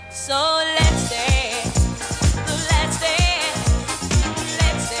So let's dance, let's dance,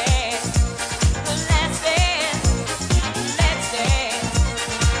 let's dance, let's dance, let's dance,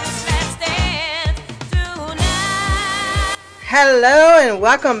 let's dance tonight. Hello and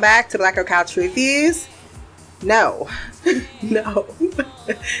welcome back to Black Girl Couch Reviews. No. No.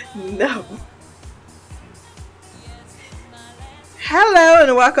 Hello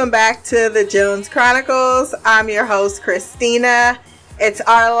and welcome back to the Jones Chronicles. I'm your host, Christina. It's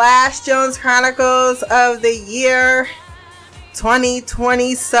our last Jones Chronicles of the year.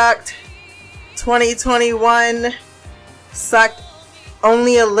 2020 sucked. 2021 sucked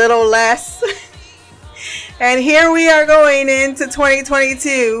only a little less. And here we are going into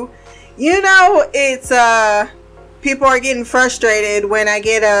 2022. You know, it's people are getting frustrated when I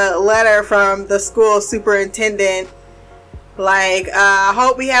get a letter from the school superintendent like, I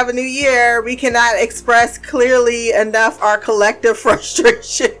hope we have a new year. We cannot express clearly enough our collective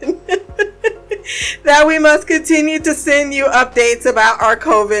frustration that we must continue to send you updates about our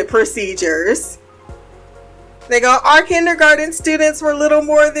COVID procedures. They go, our kindergarten students were little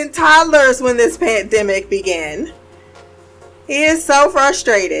more than toddlers when this pandemic began. He is so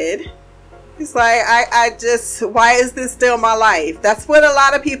frustrated. He's like, I just, why is this still my life? That's what a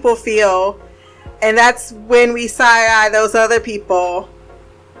lot of people feel. And that's when we side-eye those other people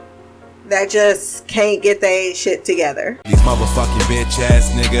that just can't get their shit together. These motherfucking bitch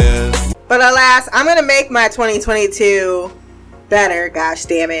ass niggas. But alas, I'm going to make my 2022 better, gosh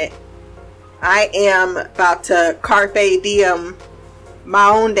damn it. I am about to carpe diem my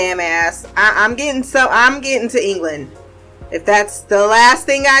own damn ass. I'm getting to England. If that's the last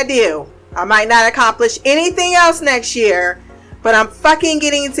thing I do, I might not accomplish anything else next year, but I'm fucking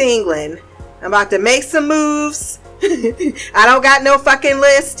getting to England. I'm about to make some moves. I don't got no fucking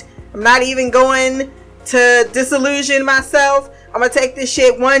list. I'm not even going to disillusion myself. I'm going to take this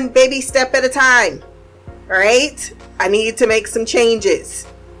shit one baby step at a time. Alright? I need to make some changes.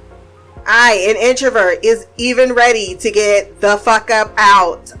 An introvert, is even ready to get the fuck up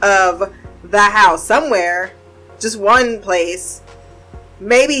out of the house somewhere. Just one place.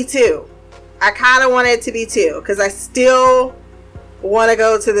 Maybe two. I kind of want it to be two because I still want to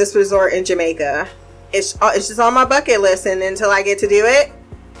go to this resort in Jamaica. It's just on my bucket list, and until I get to do it.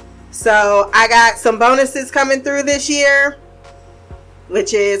 So I got some bonuses coming through this year,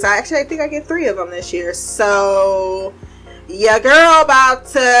 which is I think I get 3 of them this year. So your girl about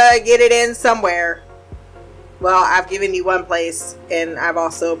to get it in somewhere. Well, I've given you one place, and I've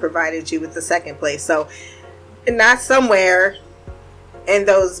also provided you with the second place. So not somewhere in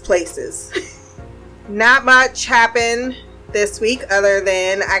those places. Not much happened this week other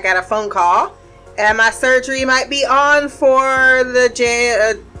than I got a phone call and my surgery might be on for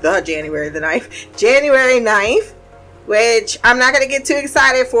January 9th, which I'm not going to get too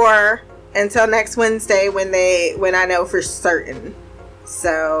excited for until next Wednesday when I know for certain.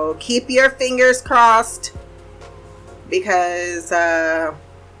 So keep your fingers crossed because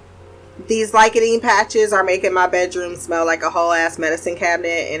these Licodeine patches are making my bedroom smell like a whole ass medicine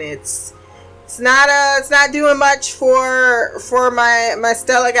cabinet, and it's not doing much for my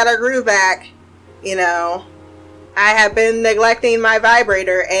Stella got her groove back. You know, I have been neglecting my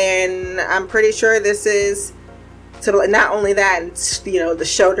vibrator, and I'm pretty sure this is to not only that, you know, the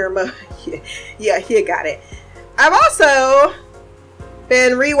shoulder. Yeah, you got it. I've also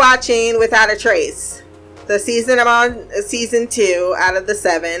been rewatching Without a Trace. The season I'm on, season 2 out of the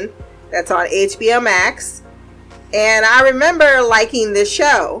 7. That's on HBO Max, and I remember liking this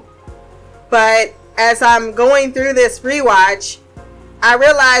show. But as I'm going through this rewatch, I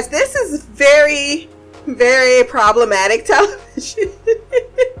realized this is very, very problematic television.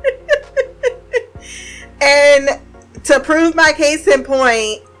 And to prove my case in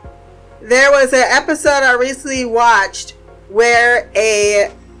point, there was an episode I recently watched where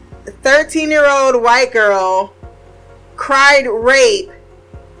a 13-year-old white girl cried rape,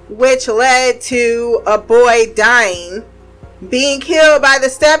 which led to a boy dying, being killed by the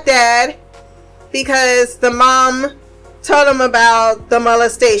stepdad, because the mom told him about the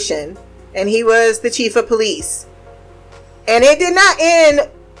molestation and he was the chief of police. And it did not end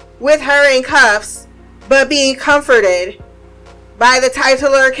with her in cuffs, but being comforted by the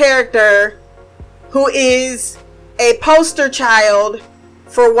titular character who is a poster child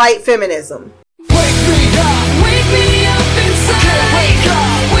for white feminism. Wake me up inside.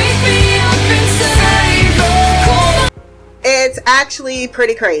 Wake me up inside. It's actually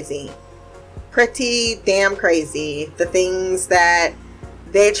pretty crazy. Pretty damn crazy. The things that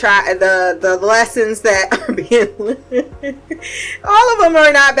they try the lessons that are being all of them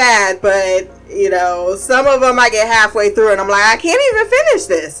are not bad, but you know, some of them I get halfway through and I'm like, I can't even finish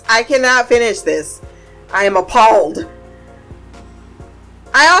this. I cannot finish this. I am appalled.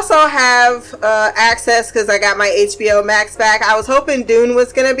 I also have access because I got my HBO Max back. I was hoping Dune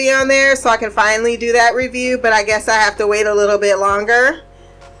was going to be on there so I can finally do that review, but I guess I have to wait a little bit longer.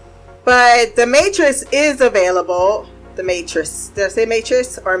 But The Matrix is available. The Matrix. Did I say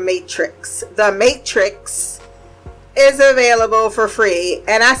Matrix or Matrix? The Matrix is available for free,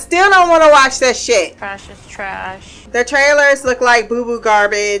 and I still don't want to watch that shit. Trash is trash. The trailers look like boo-boo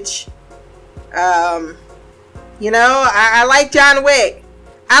garbage. You know, I like John Wick.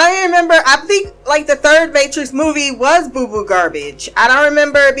 I don't even remember. I think like the third Matrix movie was boo-boo garbage. I don't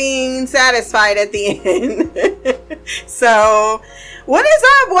remember being satisfied at the end. So, what is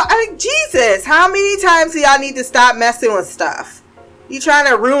up? Well, I mean, Jesus, how many times do y'all need to stop messing with stuff? You trying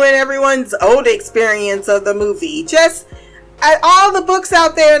to ruin everyone's old experience of the movie. Just all the books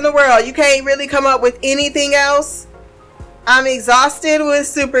out there in the world. You can't really come up with anything else. I'm exhausted with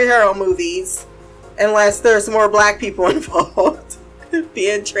superhero movies. Unless there's more black people involved.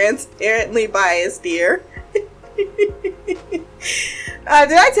 Being transparently biased here. Did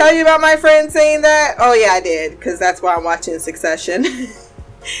I tell you about my friend saying that? Oh yeah, I did. Because that's why I'm watching Succession.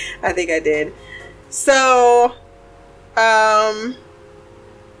 I think I did. So, other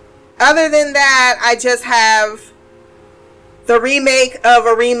than that, I just have the remake of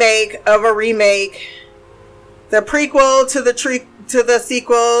a remake of a remake. The prequel to the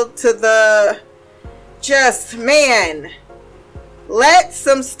sequel to the... Just, man... Let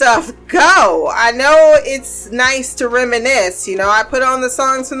some stuff go. I know it's nice to reminisce. You know, I put on the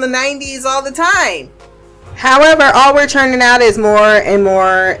songs from the 90s all the time. However, all we're turning out is more and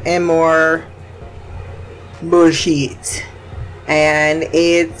more and more bullshit. And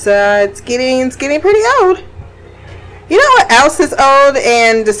it's getting pretty old. You know what else is old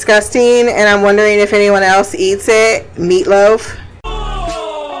and disgusting, and I'm wondering if anyone else eats it? Meatloaf.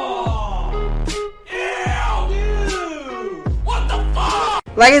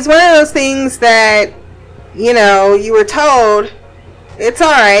 Like, it's one of those things that, you know, you were told, it's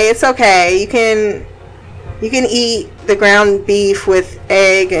alright, it's okay. You can eat the ground beef with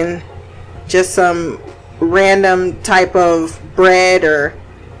egg and just some random type of bread or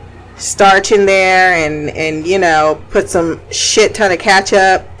starch in there and you know, put some shit ton of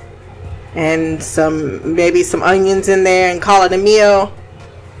ketchup and maybe some onions in there and call it a meal.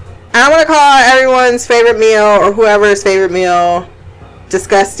 I don't want to call everyone's favorite meal or whoever's favorite meal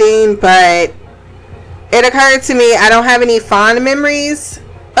disgusting, but it occurred to me I don't have any fond memories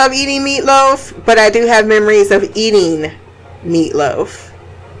of eating meatloaf, but I do have memories of eating meatloaf.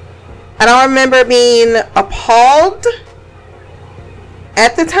 I don't remember being appalled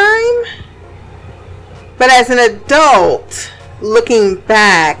at the time, but as an adult looking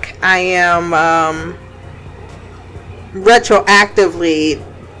back, I am retroactively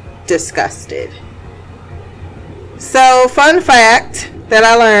disgusted. So, fun fact that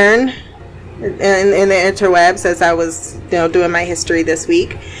I learned in the interwebs as I was, you know, doing my history this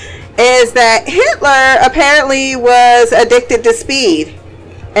week is that Hitler apparently was addicted to speed,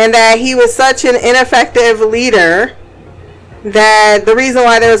 and that he was such an ineffective leader that the reason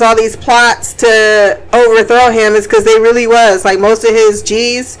why there was all these plots to overthrow him is because they really was, like, most of his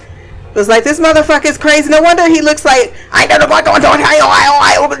G's was like, this motherfucker's crazy. No wonder he looks like Hitler.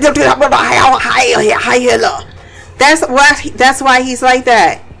 That's why he's like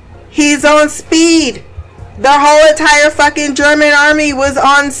that. He's on speed. The whole entire fucking German army was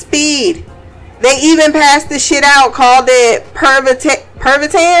on speed. They even passed the shit out, called it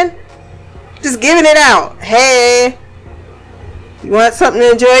Pervitin. Just giving it out. Hey, you want something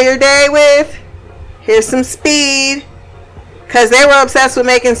to enjoy your day with? Here's some speed. Because they were obsessed with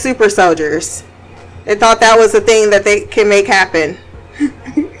making super soldiers. They thought that was a thing that they can make happen.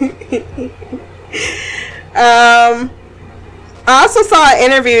 I also saw an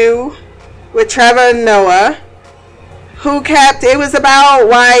interview with Trevor Noah, who it was about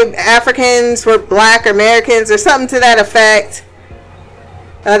why Africans were black Americans or something to that effect.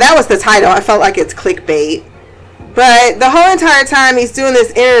 That was the title. I felt like it's clickbait. But the whole entire time he's doing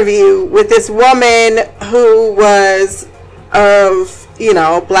this interview with this woman who was of, you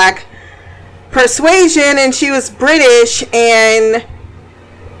know, black persuasion, and she was British, and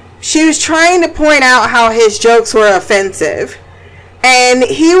she was trying to point out how his jokes were offensive. And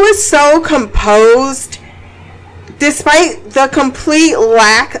he was so composed, despite the complete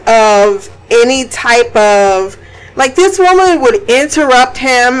lack of any type of... Like, this woman would interrupt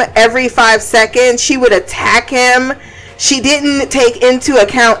him every 5 seconds. She would attack him. She didn't take into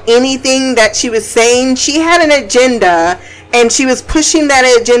account anything that she was saying. She had an agenda, and she was pushing that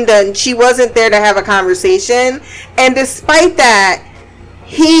agenda, and she wasn't there to have a conversation. And despite that,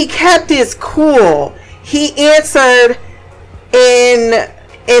 he kept his cool. He answered in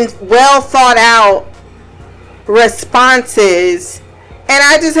well thought out responses, and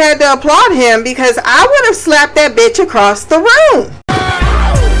I just had to applaud him, because I would have slapped that bitch across the room.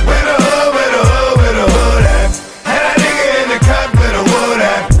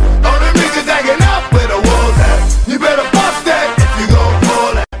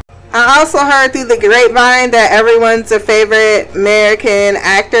 I also heard through the grapevine that everyone's favorite American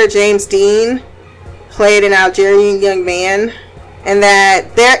actor, James Dean, played an Algerian young man, and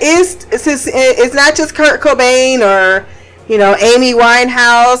that there is, it's not just Kurt Cobain or, you know, Amy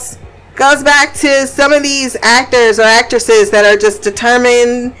Winehouse. Goes back to some of these actors or actresses that are just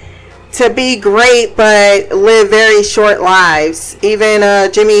determined to be great but live very short lives. Even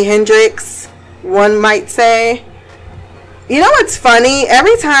Jimi Hendrix, one might say. You know what's funny?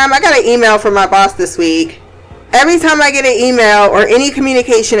 Every time I got an email from my boss this week, every time I get an email or any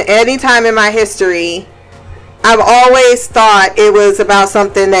communication any time in my history, I've always thought it was about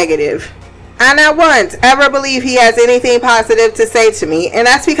something negative. I not once ever believe he has anything positive to say to me. And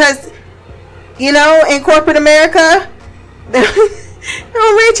that's because, you know, in corporate America, they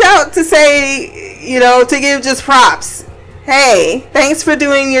don't reach out to say, you know, to give just props. Hey, thanks for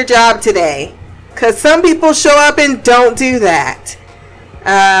doing your job today. Because some people show up and don't do that.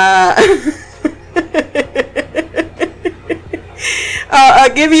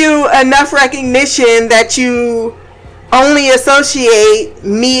 I'll give you enough recognition that you only associate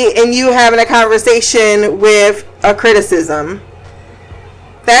me and you having a conversation with a criticism.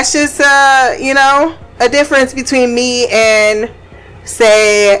 That's just, you know, a difference between me and,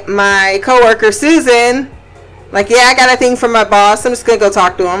 say, my coworker Susan. Like, yeah, I got a thing from my boss. I'm just going to go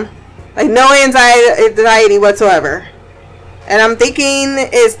talk to him. Like, no anxiety whatsoever. And I'm thinking,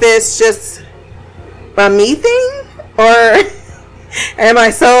 is this just a me thing? Or am I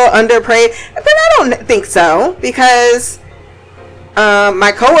so underpaid? But I don't think so. Because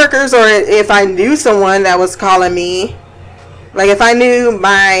my coworkers, or if I knew someone that was calling me, like if I knew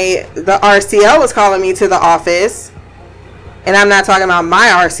the RCL was calling me to the office, and I'm not talking about my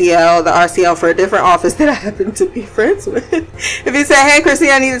RCL, the RCL for a different office that I happen to be friends with. If he said, hey, Chrissy,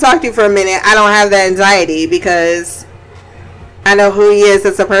 I need to talk to you for a minute, I don't have that anxiety, because I know who he is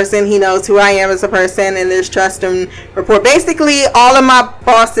as a person. He knows who I am as a person, and there's trust and rapport. Basically, all of my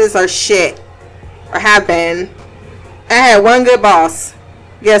bosses are shit, or have been. I had one good boss.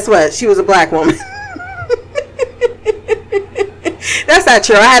 Guess what? She was a black woman. That's not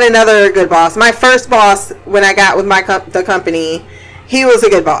true. I had another good boss. My first boss, when I got with the company, he was a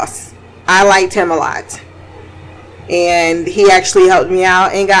good boss. I liked him a lot. And he actually helped me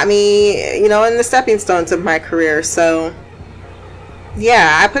out and got me, you know, in the stepping stones of my career. So,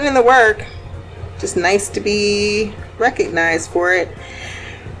 yeah, I put in the work. Just nice to be recognized for it.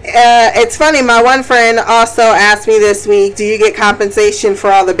 It's funny, my one friend also asked me this week, do you get compensation for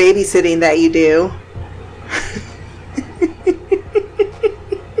all the babysitting that you do?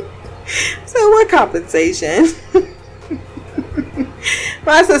 So what compensation?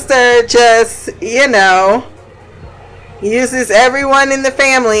 My sister just, you know, uses everyone in the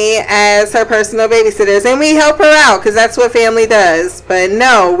family as her personal babysitters, and we help her out because that's what family does. But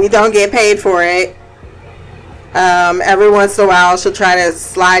no, we don't get paid for it. Every once in a while she'll try to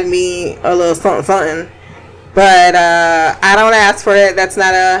slide me a little something, but I don't ask for it. That's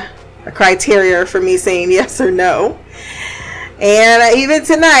not a criteria for me saying yes or no. And even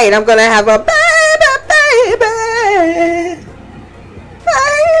tonight, I'm going to have a baby.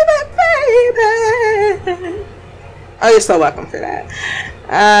 Oh, you're so welcome for that.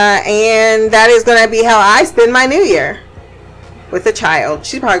 And that is going to be how I spend my new year. With a child.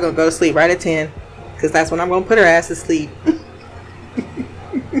 She's probably going to go to sleep right at 10. Because that's when I'm going to put her ass to sleep.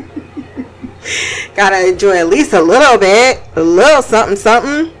 Gotta enjoy at least a little bit. A little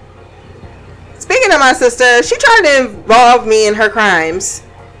something. Speaking of my sister, she tried to involve me in her crimes.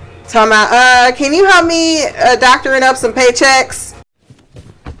 Talking about, can you help me doctoring up some paychecks?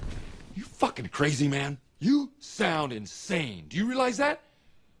 You fucking crazy, man. You sound insane. Do you realize that?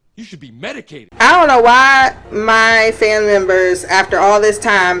 You should be medicated. I don't know why my family members, after all this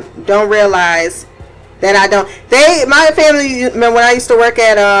time, don't realize that I don't. My family, when I used to work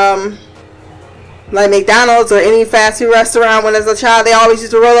at, like McDonald's or any fast food restaurant when I was a child, they always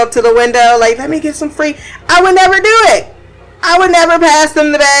used to roll up to the window like, let me get some free. I would never do it. I would never pass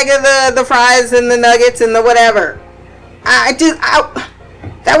them the bag of the fries and the nuggets and the whatever.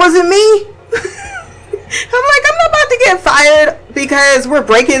 That wasn't me. I'm like, I'm not about to get fired because we're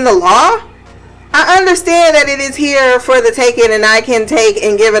breaking the law. I understand that it is here for the taking and I can take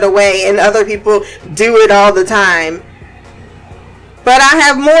and give it away and other people do it all the time. But I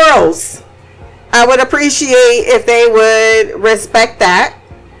have morals. I would appreciate if they would respect that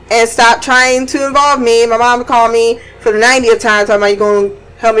and stop trying to involve me. My mom called me for the 90th time talking about, you going to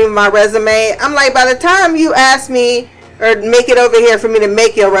help me with my resume. I'm like, by the time you ask me or make it over here for me to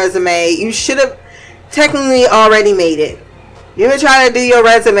make your resume, you should have technically already made it. You've been trying to do your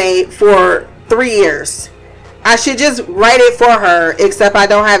resume for 3 years. I should just write it for her, except I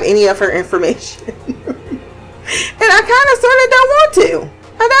don't have any of her information. And I kind of sort of don't want to.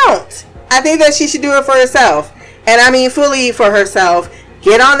 I don't. I think that she should do it for herself. And I mean fully for herself.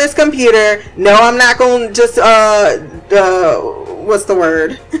 Get on this computer. No, I'm not going to just, what's the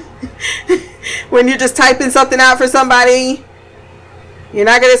word? When you're just typing something out for somebody, you're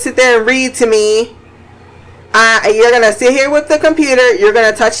not going to sit there and read to me. You're going to sit here with the computer, you're going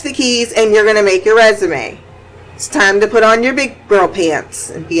to touch the keys, and you're going to make your resume. It's time to put on your big girl pants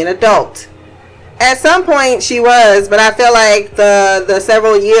and be an adult. At some point she was, but I feel like the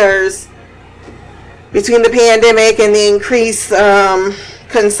several years between the pandemic and the increased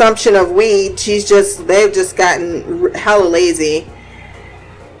consumption of weed, they've just gotten hella lazy.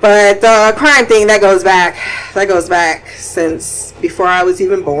 But the crime thing, that goes back since before I was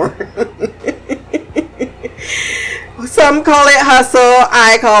even born. Some call it hustle,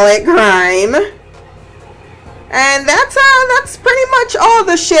 I call it crime. And that's pretty much all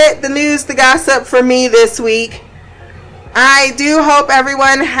the shit, the news, the gossip for me this week. I do hope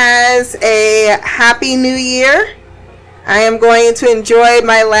everyone has a happy new year. I am going to enjoy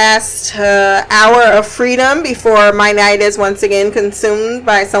my last hour of freedom before my night is once again consumed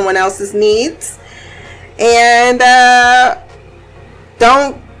by someone else's needs. And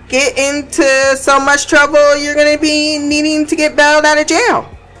don't get into so much trouble you're going to be needing to get bailed out of jail.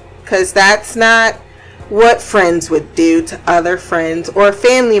 Because that's not what friends would do to other friends or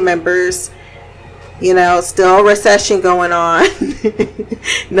family members. You know, still a recession going on.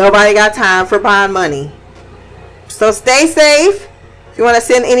 Nobody got time for buying money. So stay safe. If you want to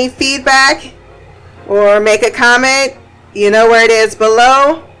send any feedback or make a comment, you know where it is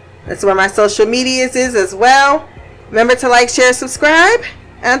below. That's where my social medias is as well. Remember to like, share, subscribe.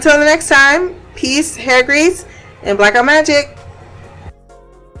 Until the next time, peace, hair grease, and blackout magic.